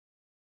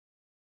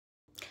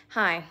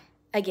Hi,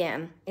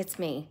 again, it's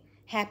me.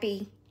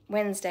 Happy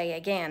Wednesday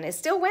again. It's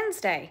still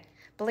Wednesday,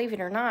 believe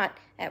it or not,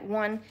 at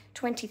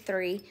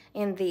 1:23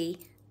 in the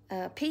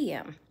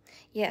p.m.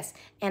 Yes,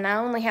 and I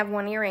only have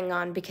one earring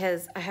on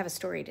because I have a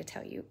story to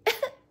tell you. I'm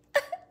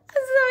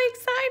so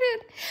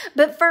excited.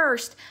 But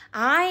first,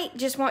 I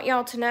just want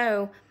y'all to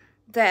know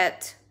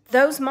that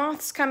those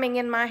moths coming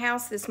in my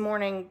house this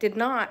morning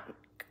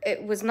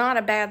it was not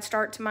a bad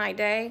start to my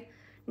day.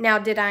 Now,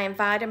 did I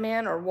invite them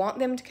in or want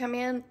them to come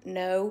in?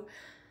 No.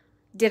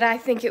 Did I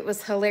think it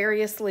was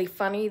hilariously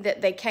funny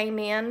that they came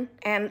in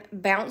and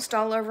bounced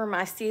all over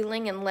my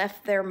ceiling and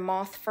left their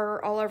moth fur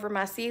all over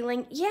my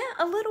ceiling? Yeah,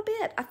 a little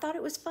bit. I thought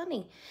it was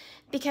funny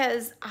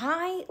because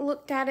I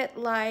looked at it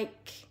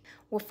like,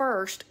 well,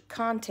 first,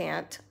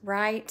 content,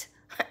 right?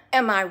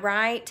 Am I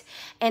right?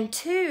 And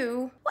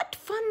two, what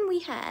fun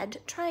we had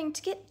trying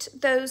to get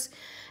those.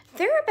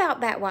 They're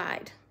about that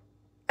wide.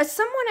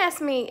 Someone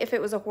asked me if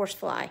it was a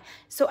horsefly,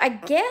 so I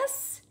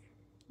guess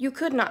you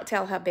could not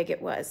tell how big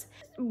it was.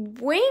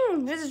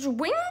 Wingspan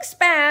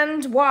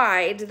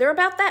wide. They're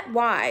about that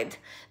wide.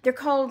 They're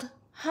called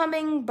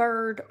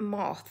hummingbird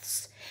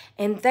moths,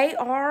 and they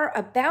are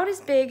about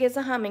as big as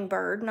a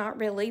hummingbird. Not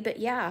really, but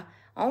yeah,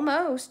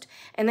 almost.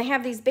 And they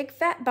have these big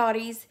fat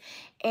bodies,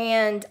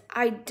 and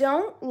I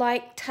don't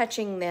like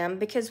touching them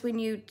because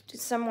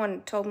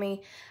someone told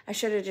me I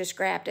should have just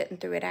grabbed it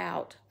and threw it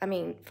out. I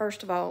mean,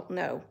 first of all,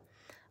 no,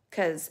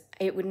 because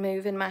it would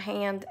move in my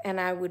hand and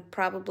I would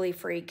probably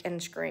freak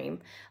and scream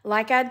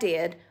like I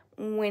did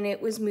when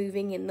it was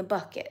moving in the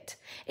bucket.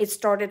 It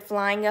started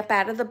flying up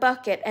out of the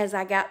bucket as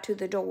I got to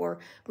the door,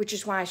 which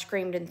is why I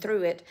screamed and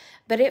threw it,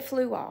 but it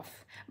flew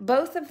off.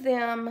 Both of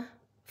them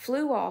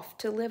flew off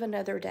to live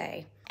another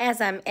day. As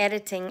I'm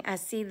editing, I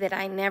see that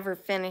I never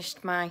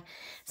finished my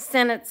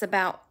sentence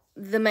about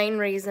the main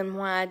reason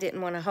why I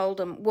didn't want to hold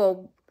them.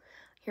 Well,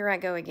 here I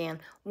go again.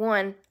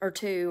 1 or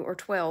 2 or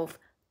 12.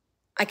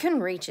 I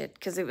couldn't reach it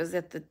because it was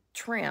at the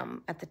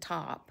trim at the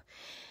top.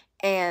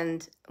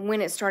 And when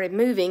it started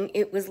moving,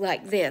 it was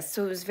like this.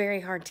 So it was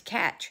very hard to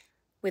catch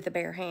with a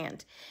bare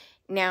hand.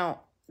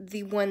 Now,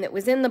 the one that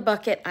was in the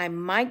bucket,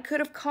 I could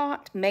have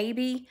caught,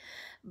 maybe.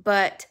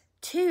 But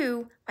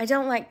 2, I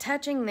don't like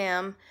touching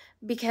them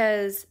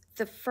because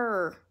the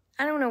fur,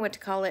 I don't know what to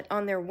call it,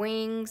 on their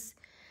wings.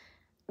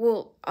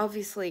 Well,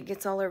 obviously it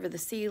gets all over the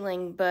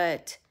ceiling,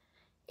 but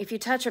if you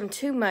touch them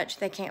too much,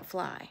 they can't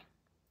fly.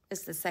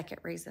 Is the second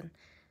reason,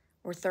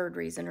 or third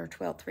reason, or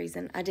 12th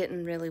reason. I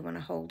didn't really want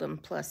to hold them,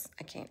 plus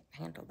I can't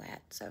handle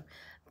that. So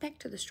back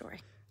to the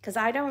story. Because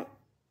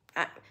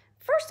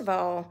first of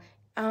all,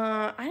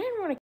 I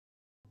didn't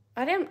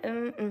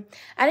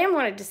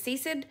want to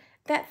deceased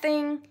that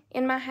thing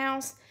in my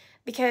house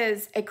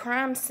because a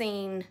crime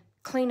scene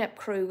cleanup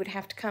crew would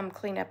have to come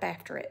clean up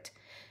after it.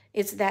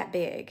 It's that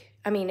big.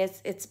 I mean,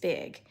 it's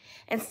big.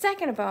 And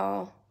second of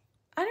all,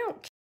 I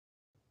don't care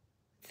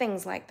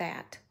things like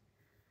that.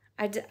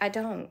 I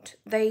don't.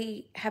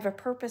 They have a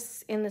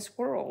purpose in this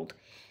world,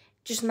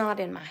 just not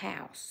in my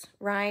house,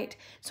 right?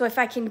 So if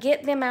I can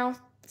get them out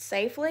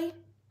safely,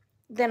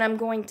 then I'm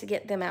going to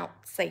get them out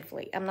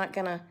safely. I'm not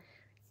going to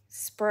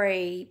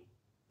spray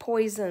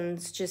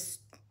poisons,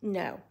 just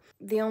no.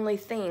 The only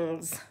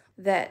things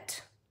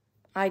that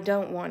I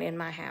don't want in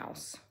my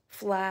house: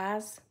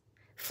 flies,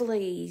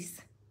 fleas,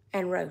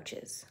 and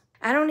roaches.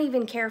 I don't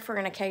even care for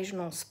an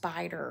occasional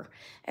spider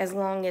as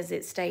long as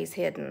it stays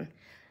hidden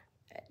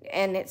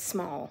and it's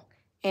small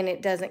and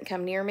it doesn't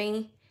come near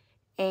me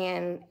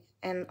and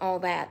all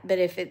that. But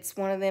if it's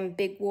one of them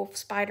big wolf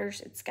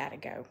spiders, it's got to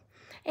go.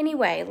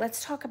 Anyway,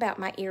 let's talk about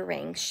my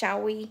earrings,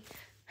 shall we?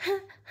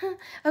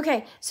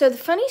 Okay, so the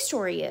funny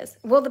story is,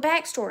 well, the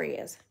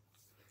backstory is,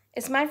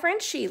 it's my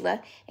friend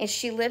Sheila, and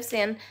she lives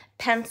in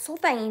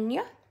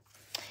Pennsylvania,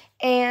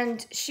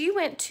 and she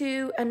went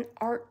to an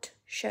art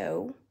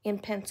show in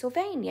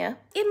Pennsylvania.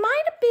 It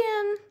might have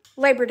been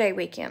Labor Day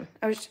weekend.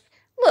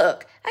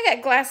 Look, I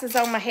got glasses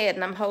on my head,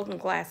 and I'm holding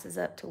glasses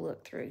up to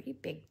look through, you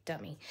big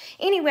dummy.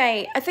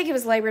 Anyway, I think it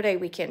was Labor Day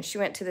weekend. She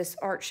went to this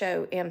art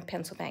show in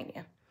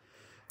Pennsylvania.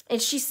 And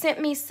she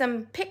sent me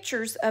some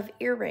pictures of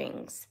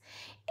earrings.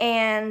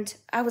 And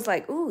I was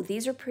like, ooh,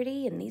 these are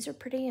pretty,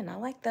 and I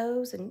like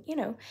those, and you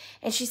know.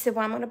 And she said,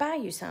 well, I'm going to buy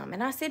you some.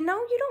 And I said, no,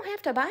 you don't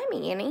have to buy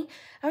me any.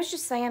 I was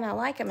just saying I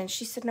like them. And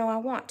she said, no, I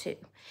want to.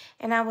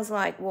 And I was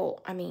like,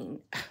 well, I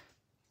mean,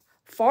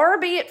 far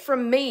be it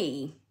from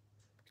me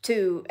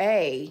to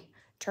A,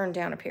 turn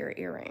down a pair of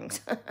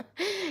earrings,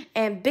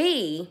 and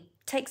B,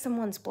 take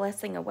someone's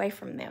blessing away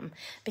from them.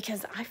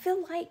 Because I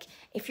feel like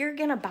if you're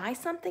going to buy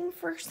something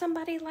for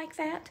somebody like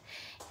that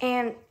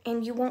and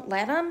you won't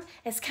let them,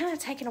 it's kind of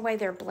taking away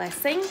their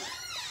blessing.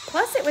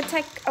 Plus, it would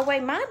take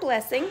away my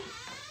blessing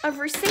of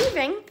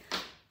receiving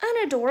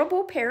an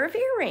adorable pair of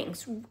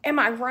earrings. Am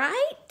I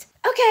right?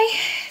 Okay,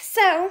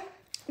 so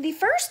the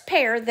first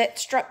pair that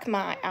struck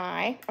my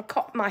eye, or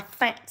caught my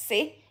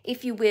fancy,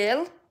 if you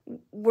will,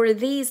 were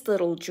these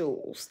little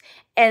jewels.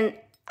 And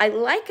I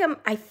like them.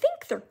 I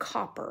think they're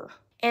copper,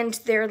 and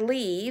they're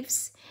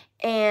leaves,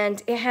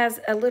 And it has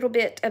a little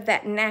bit of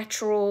that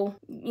natural,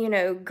 you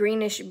know,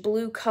 greenish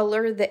blue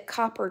color that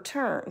copper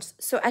turns.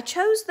 So I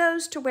chose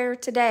those to wear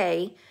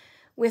today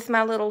with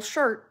my little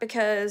shirt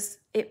because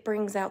it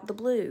brings out the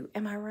blue.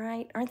 Am I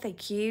right? Aren't they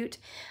cute?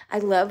 I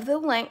love the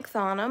length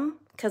on them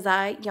because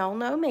y'all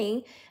know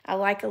me, I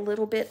like a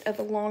little bit of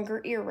a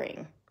longer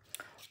earring.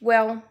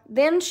 Well,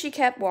 then she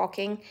kept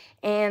walking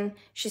and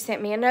she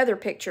sent me another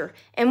picture.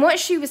 And what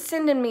she was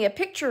sending me a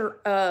picture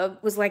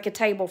of was like a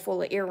table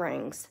full of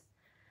earrings.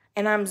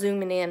 And I'm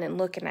zooming in and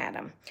looking at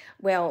them.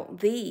 Well,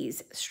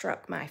 these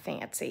struck my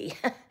fancy.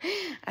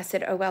 I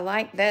said, oh, I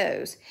like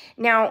those.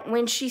 Now,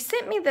 when she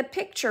sent me the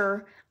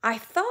picture, I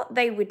thought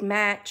they would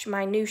match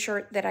my new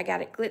shirt that I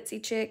got at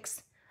Glitzy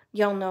Chicks.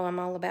 Y'all know I'm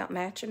all about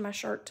matching my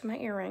shirt to my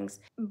earrings.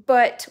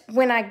 But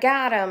when I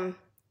got them,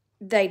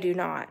 they do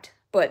not.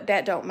 But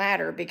that don't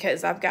matter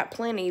because I've got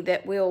plenty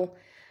that will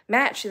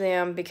match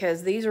them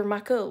because these are my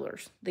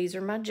colors. These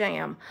are my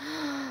jam.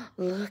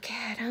 Look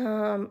at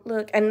them.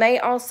 Look. And they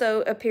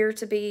also appear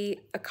to be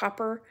a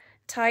copper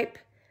type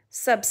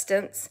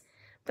substance.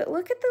 But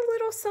look at the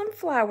little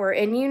sunflower.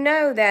 And you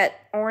know that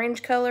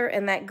orange color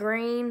and that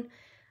green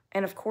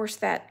and, of course,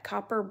 that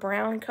copper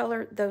brown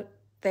color,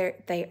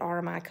 they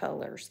are my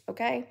colors,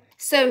 okay?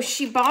 So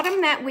she bought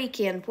them that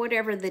weekend,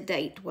 whatever the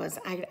date was.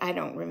 I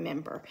don't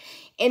remember.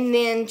 And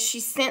then she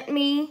sent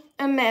me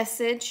a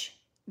message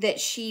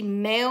that she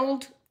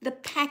mailed the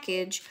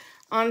package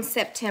on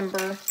September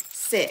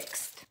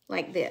 6th,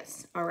 like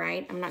this, all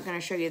right? I'm not going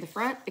to show you the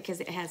front because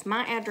it has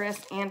my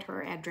address and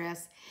her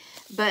address,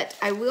 but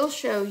I will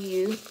show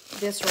you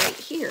this right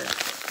here.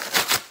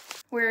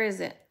 Where is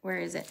it? Where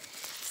is it?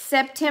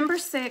 September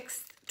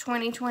 6th,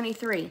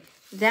 2023.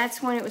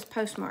 That's when it was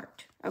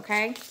postmarked,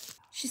 okay?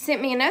 She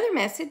sent me another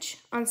message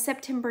on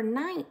September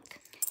 9th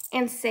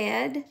and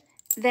said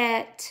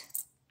that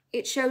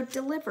it showed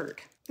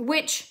delivered,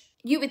 which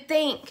you would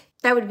think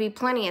that would be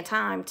plenty of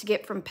time to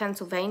get from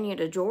Pennsylvania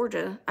to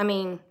Georgia. I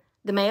mean,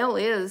 the mail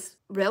is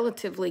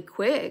relatively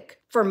quick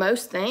for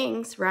most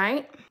things,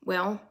 right?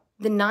 Well,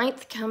 the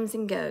 9th comes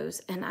and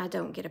goes, and I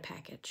don't get a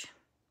package.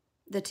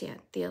 The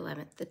 10th, the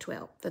 11th, the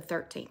 12th, the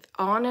 13th,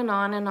 on and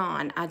on and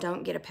on, I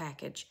don't get a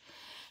package.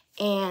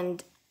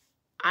 And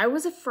I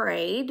was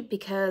afraid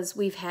because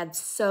we've had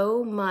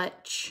so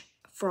much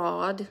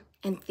fraud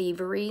and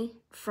thievery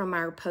from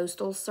our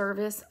postal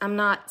service. I'm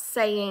not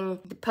saying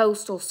the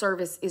postal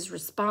service is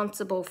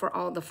responsible for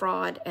all the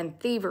fraud and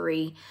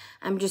thievery.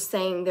 I'm just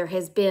saying there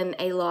has been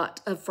a lot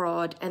of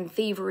fraud and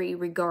thievery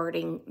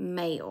regarding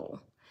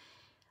mail.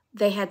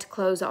 They had to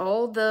close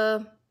all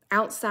the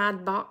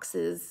outside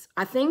boxes,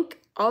 I think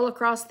all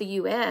across the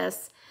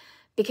U.S.,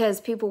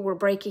 because people were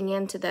breaking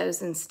into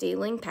those and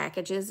stealing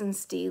packages and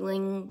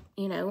stealing,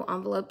 you know,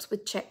 envelopes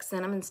with checks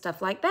in them and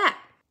stuff like that.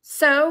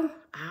 So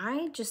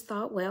I just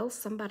thought, well,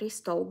 somebody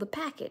stole the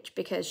package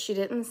because she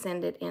didn't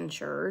send it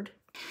insured.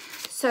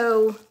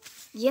 So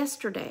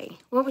yesterday,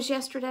 what was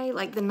yesterday?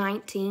 Like the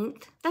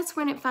 19th? That's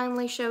when it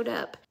finally showed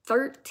up.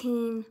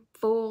 13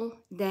 full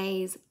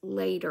days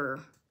later.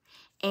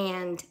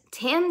 And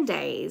 10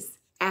 days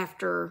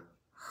after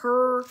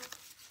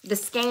the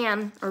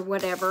scan or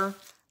whatever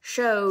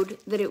showed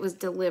that it was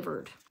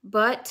delivered.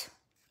 But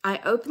I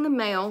opened the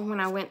mail when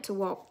I went to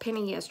walk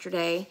Penny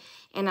yesterday,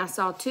 and I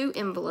saw 2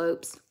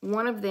 envelopes.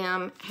 One of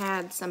them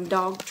had some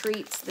dog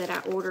treats that I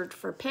ordered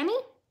for Penny,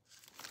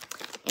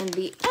 and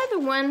the other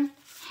one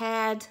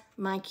had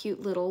my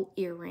cute little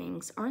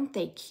earrings. Aren't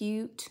they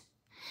cute?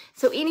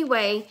 So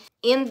anyway,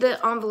 in the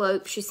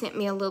envelope, she sent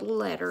me a little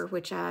letter,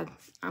 which I'm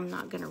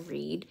not going to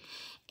read.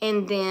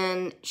 And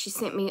then she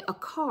sent me a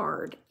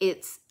card.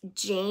 It's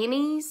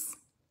Jani's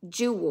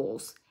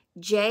Jewels,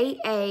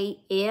 Jani''S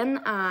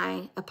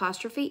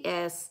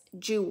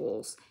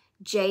Jewels,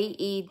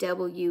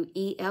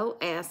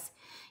 Jewels,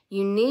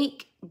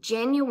 unique,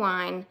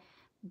 genuine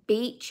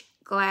beach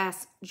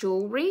glass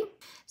jewelry.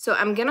 So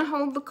I'm going to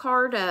hold the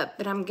card up,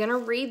 but I'm going to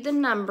read the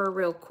number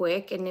real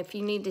quick. And if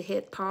you need to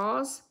hit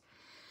pause,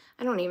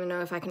 I don't even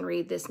know if I can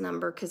read this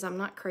number because I'm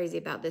not crazy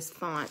about this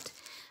font.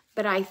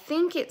 But I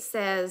think it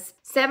says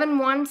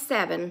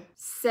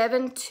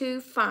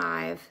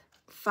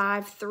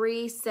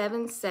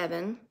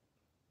 717-725-5377,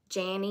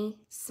 Jani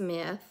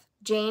Smith,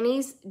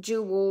 Jani's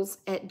Jewels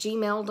at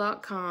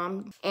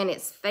gmail.com, and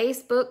it's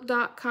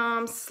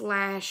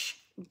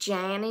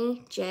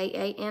facebook.com/Jani,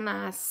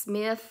 Jani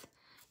Smith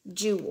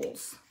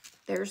Jewels.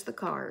 There's the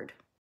card.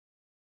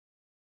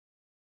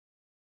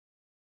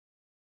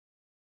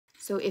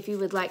 So if you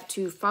would like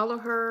to follow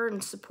her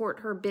and support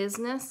her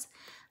business,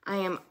 I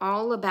am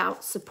all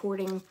about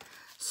supporting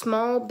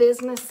small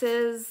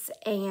businesses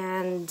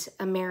and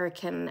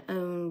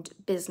American-owned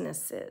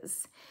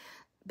businesses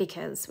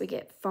because we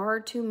get far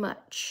too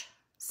much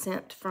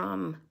sent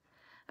from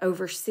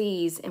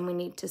overseas and we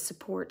need to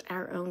support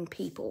our own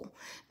people.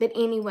 But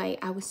anyway,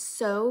 I was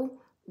so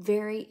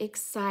very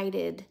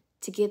excited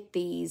to get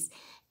these,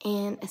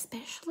 and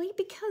especially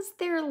because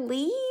they're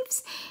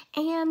leaves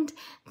and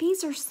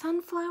these are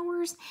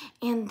sunflowers,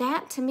 and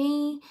that to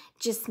me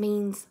just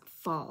means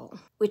fall,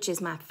 which is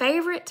my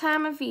favorite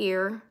time of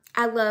year.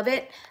 I love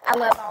it. I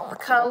love all the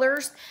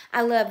colors.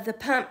 I love the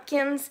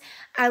pumpkins.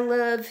 I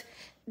love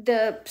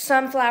the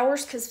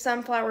sunflowers because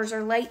sunflowers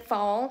are late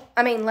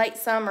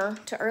summer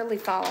to early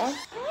fall.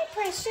 Hi,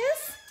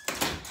 precious.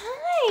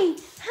 Hi.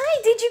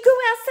 Hi, did you go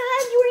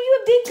outside? Were you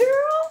a big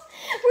girl?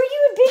 Were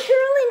you a big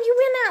girl and you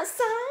went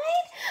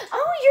outside?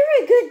 Oh,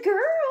 you're a good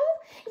girl.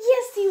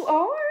 Yes, you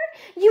are.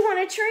 You want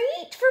a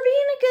treat for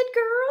being a good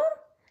girl?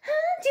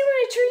 Huh? Do you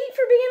want a treat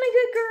for being a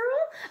good girl?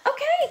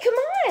 Okay, come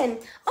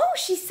on. Oh,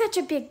 she's such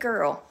a big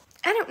girl.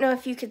 I don't know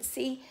if you could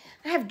see.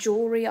 I have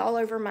jewelry all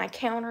over my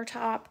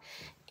countertop.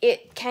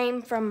 It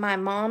came from my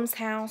mom's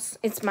house.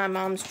 It's my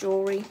mom's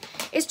jewelry.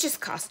 It's just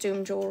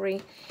costume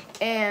jewelry.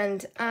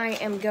 And I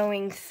am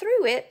going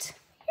through it.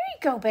 Here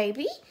you go,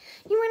 baby.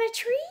 You want a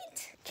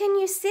treat? Can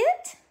you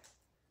sit?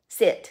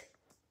 Sit.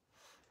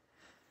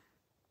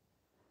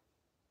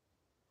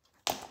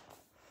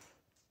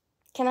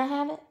 Can I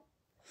have it?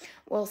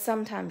 Well,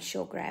 sometimes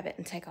she'll grab it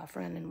and take off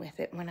running with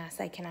it when I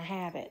say, can I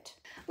have it?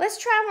 Let's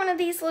try one of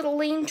these little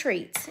lean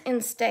treats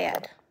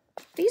instead.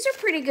 These are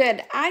pretty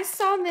good. I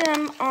saw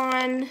them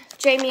on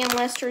Jamie and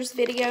Lester's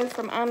video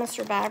from I'm a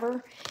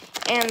Survivor,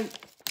 and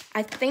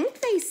I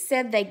think they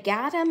said they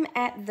got them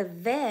at the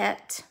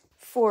vet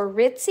for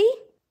Ritzy.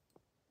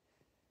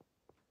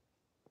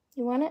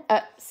 You want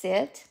it?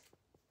 Sit.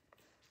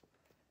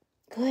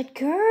 Good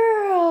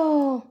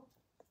girl.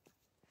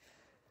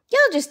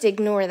 Y'all just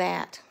ignore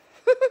that.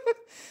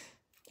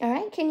 All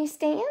right, can you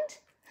stand?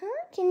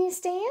 Huh? Can you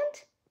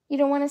stand? You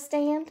don't want to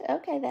stand?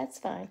 Okay, that's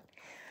fine.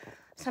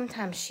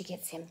 Sometimes she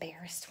gets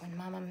embarrassed when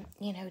Mama,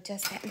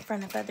 does that in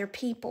front of other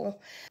people.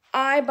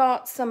 I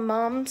bought some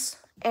mums,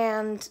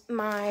 and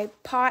my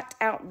pot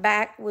out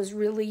back was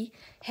really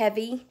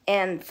heavy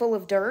and full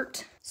of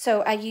dirt.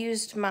 So I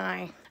used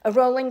a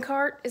rolling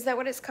cart. Is that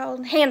what it's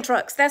called? Hand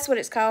trucks. That's what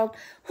it's called.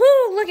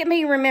 Whoo, look at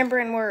me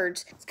remembering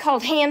words. It's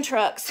called hand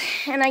trucks.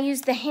 And I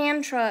used the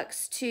hand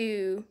trucks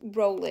to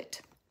roll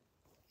it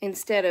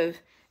instead of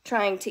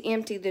trying to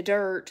empty the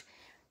dirt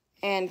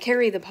and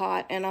carry the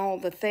pot and all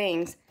the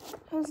things.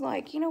 I was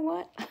like, you know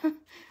what?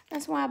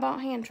 That's why I bought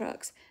hand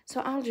trucks.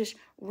 So I'll just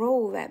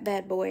roll that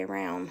bad boy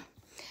around.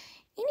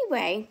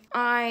 Anyway,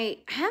 I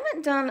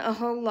haven't done a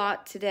whole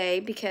lot today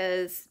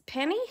because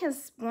Penny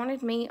has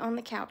wanted me on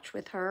the couch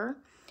with her.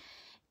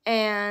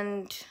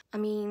 And,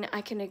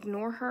 I can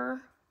ignore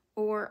her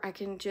or I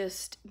can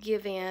just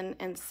give in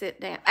and sit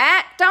down.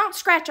 Don't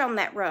scratch on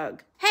that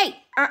rug. Hey,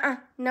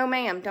 no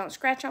ma'am, don't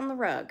scratch on the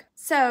rug.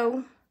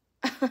 So,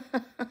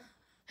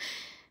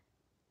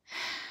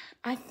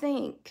 I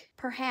think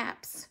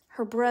perhaps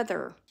her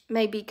brother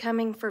may be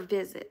coming for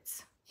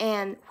visits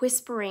and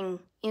whispering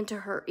into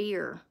her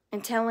ear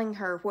and telling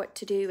her what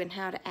to do and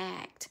how to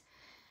act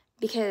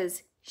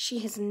because she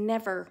has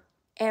never,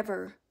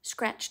 ever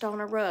scratched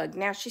on a rug.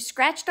 Now, she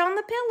scratched on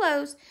the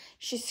pillows,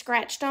 she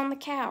scratched on the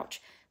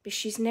couch, but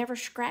she's never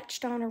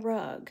scratched on a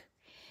rug.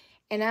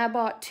 And I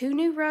bought 2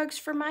 new rugs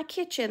for my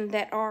kitchen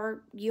that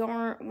are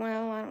yarn,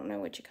 well, I don't know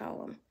what you call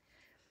them.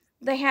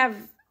 They have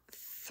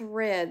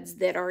threads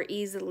that are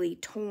easily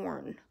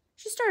torn.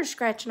 She started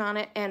scratching on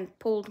it and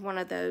pulled one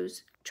of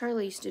those.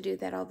 Charlie used to do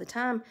that all the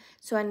time,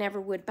 so I never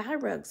would buy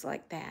rugs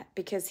like that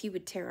because he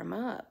would tear them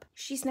up.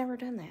 She's never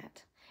done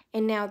that.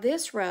 And now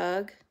this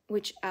rug,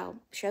 which I'll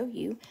show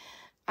you,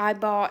 I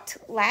bought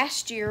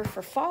last year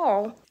for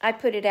fall. I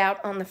put it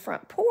out on the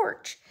front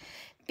porch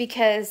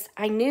because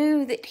I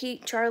knew that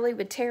Charlie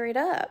would tear it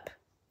up.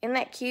 Isn't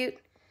that cute?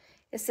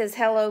 It says,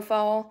 hello,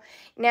 fall.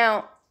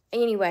 Now,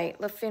 anyway,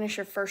 let's finish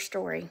her first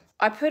story.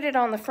 I put it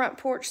on the front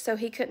porch so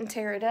he couldn't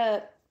tear it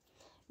up.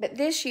 But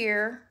this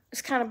year,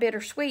 it's kind of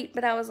bittersweet,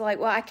 but I was like,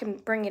 well, I can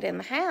bring it in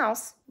the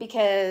house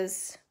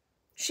because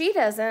she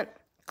doesn't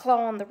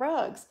claw on the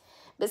rugs.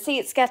 But see,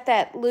 it's got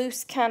that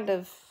loose kind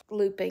of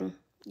looping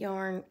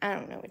yarn. I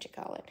don't know what you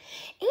call it.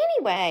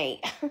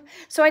 Anyway,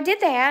 so I did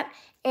that,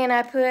 and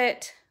I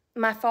put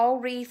my fall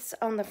wreaths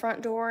on the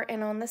front door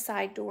and on the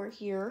side door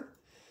here.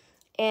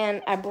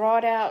 And I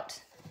brought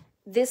out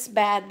this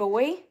bad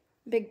boy,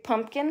 big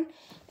pumpkin,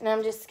 and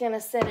I'm just going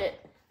to set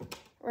it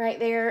right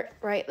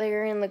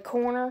there in the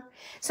corner.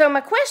 So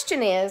my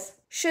question is,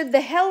 should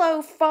the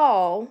hello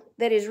fall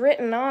that is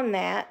written on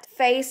that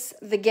face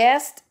the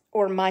guest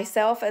or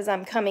myself as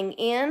I'm coming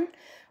in,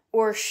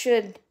 or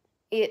should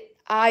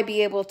I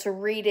be able to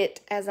read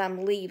it as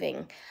I'm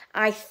leaving?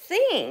 I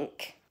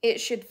think it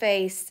should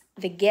face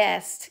the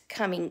guest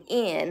coming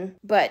in,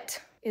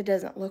 but it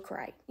doesn't look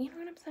right. You know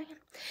what I'm saying?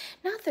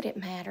 Not that it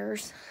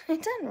matters.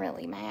 It doesn't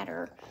really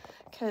matter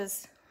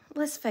because,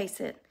 let's face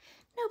it,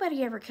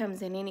 nobody ever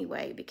comes in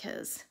anyway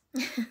because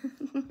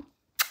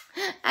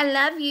I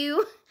love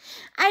you.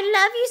 I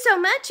love you so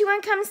much. You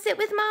want to come sit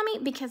with Mommy?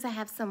 Because I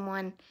have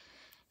someone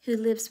who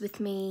lives with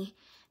me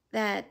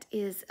that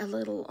is a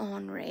little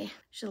ornery.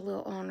 She's a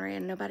little ornery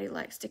and nobody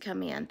likes to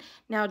come in.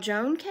 Now,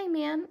 Joan came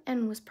in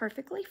and was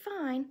perfectly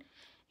fine.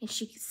 And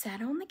she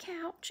sat on the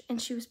couch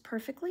and she was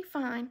perfectly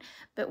fine.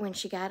 But when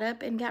she got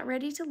up and got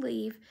ready to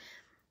leave,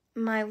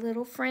 my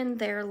little friend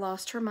there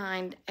lost her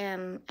mind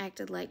and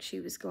acted like she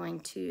was going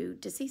to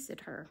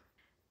deceased her.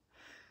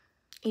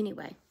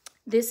 Anyway,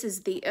 this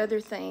is the other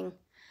thing.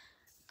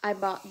 I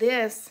bought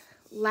this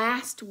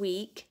last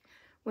week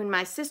when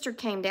my sister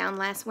came down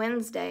last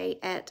Wednesday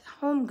at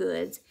Home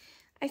Goods.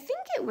 I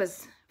think it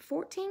was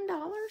 $14,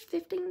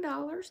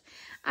 $15.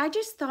 I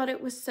just thought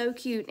it was so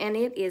cute, and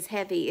it is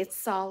heavy. It's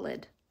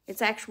solid.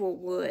 It's actual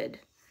wood.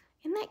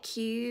 Isn't that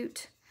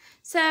cute?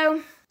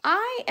 So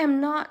I am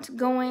not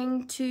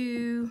going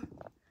to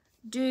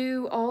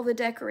do all the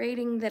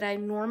decorating that I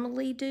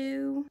normally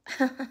do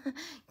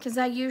because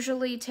I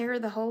usually tear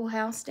the whole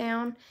house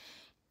down.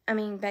 I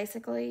mean,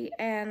 basically,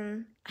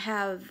 and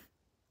have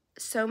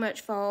so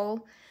much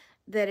fall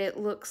that it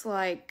looks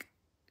like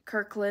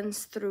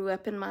Kirkland's threw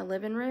up in my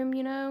living room,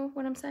 you know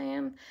what I'm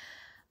saying?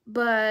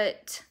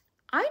 But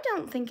I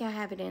don't think I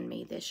have it in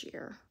me this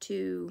year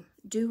to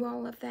do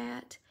all of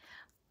that.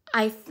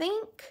 I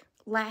think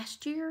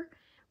last year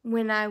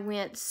when I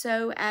went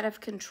so out of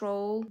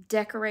control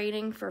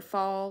decorating for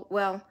fall,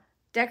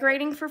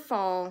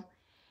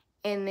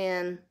 and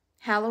then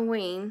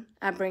Halloween,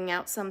 I bring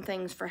out some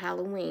things for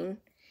Halloween,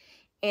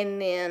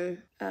 and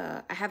then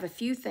I have a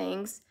few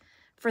things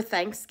for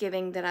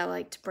Thanksgiving that I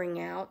like to bring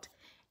out,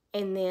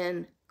 and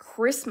then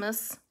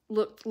Christmas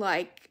looked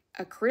like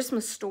a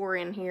Christmas store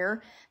in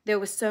here. There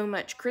was so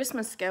much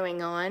Christmas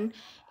going on,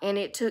 and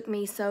it took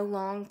me so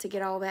long to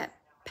get all that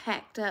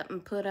packed up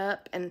and put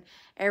up and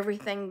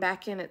everything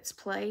back in its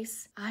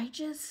place. I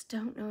just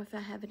don't know if I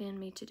have it in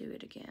me to do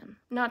it again.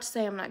 Not to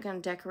say I'm not going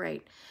to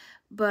decorate,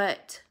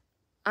 but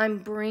I'm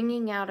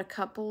bringing out a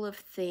couple of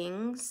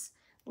things.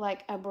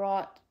 Like I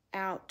brought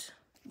out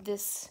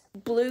this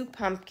blue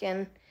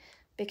pumpkin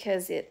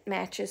because it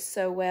matches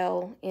so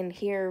well in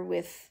here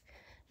with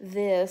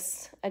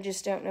this. I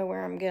just don't know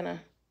where I'm going to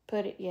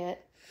put it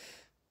yet.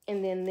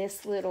 And then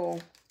this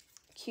little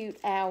cute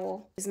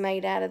owl is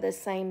made out of the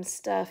same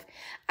stuff.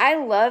 I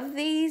love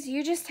these.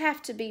 You just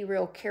have to be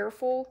real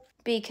careful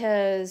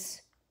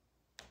because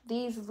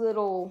these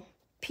little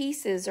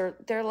pieces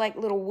they're like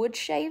little wood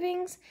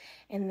shavings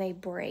and they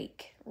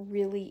break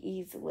really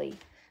easily.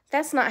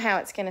 That's not how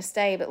it's going to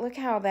stay, but look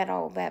how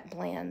all that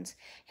blends.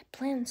 It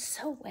blends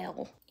so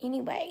well.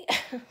 Anyway,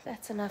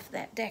 that's enough of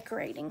that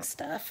decorating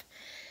stuff.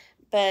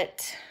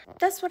 But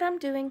that's what I'm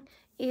doing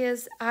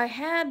is I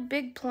had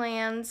big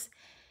plans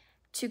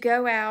to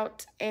go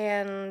out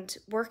and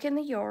work in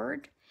the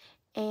yard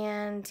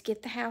and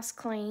get the house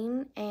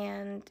clean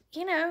and,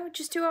 you know,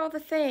 just do all the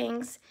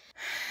things.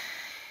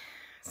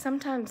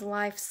 Sometimes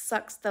life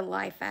sucks the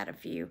life out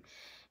of you,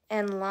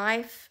 and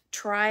life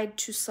tried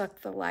to suck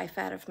the life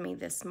out of me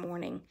this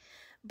morning,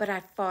 but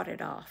I fought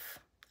it off.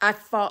 I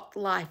fought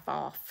life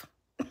off.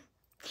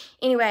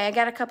 Anyway, I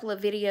got a couple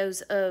of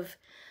videos of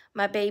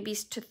my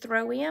babies to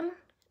throw in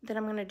that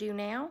I'm going to do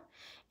now,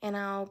 and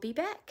I'll be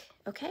back.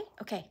 Okay?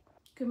 Okay.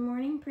 Good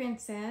morning,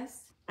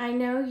 Princess. I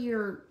know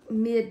you're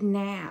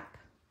mid-nap,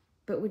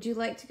 but would you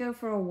like to go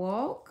for a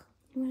walk?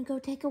 You want to go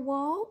take a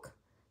walk?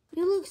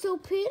 You look so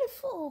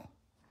pitiful.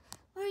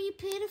 Are you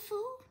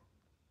pitiful?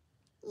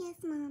 Yes,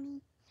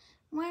 Mommy.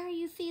 Why are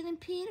you feeling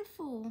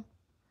pitiful?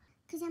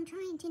 Because I'm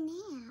trying to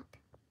nap.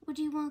 Well,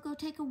 do you want to go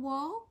take a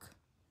walk?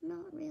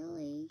 Not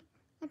really.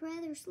 I'd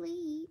rather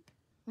sleep.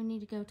 We need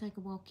to go take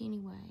a walk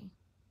anyway.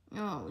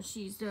 Oh,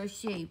 she's the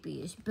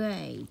sleepiest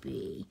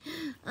baby.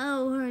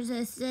 Oh, her's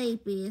the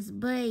sleepiest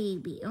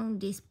baby on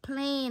this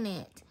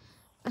planet.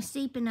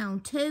 Sleeping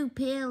on 2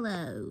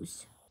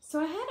 pillows. So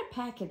I had a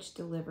package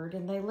delivered,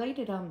 and they laid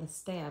it on the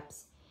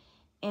steps.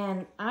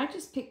 And I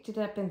just picked it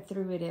up and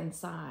threw it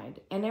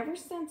inside. And ever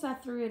since I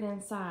threw it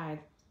inside,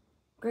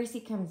 Gracie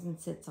comes and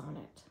sits on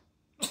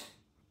it.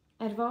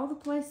 Out of all the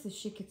places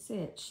she could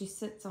sit, she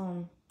sits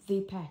on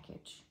the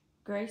package.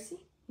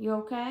 Gracie, you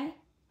okay?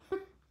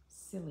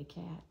 Silly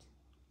cat.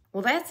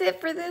 Well, that's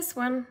it for this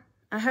one.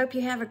 I hope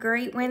you have a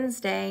great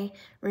Wednesday.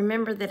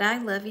 Remember that I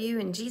love you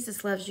and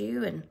Jesus loves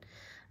you, and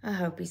I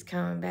hope he's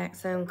coming back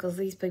soon because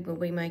these people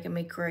be making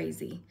me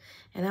crazy.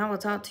 And I will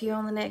talk to you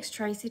on the next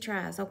Tracy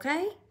Tries,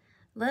 okay?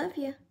 Love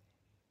you.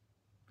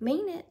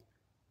 Mean it.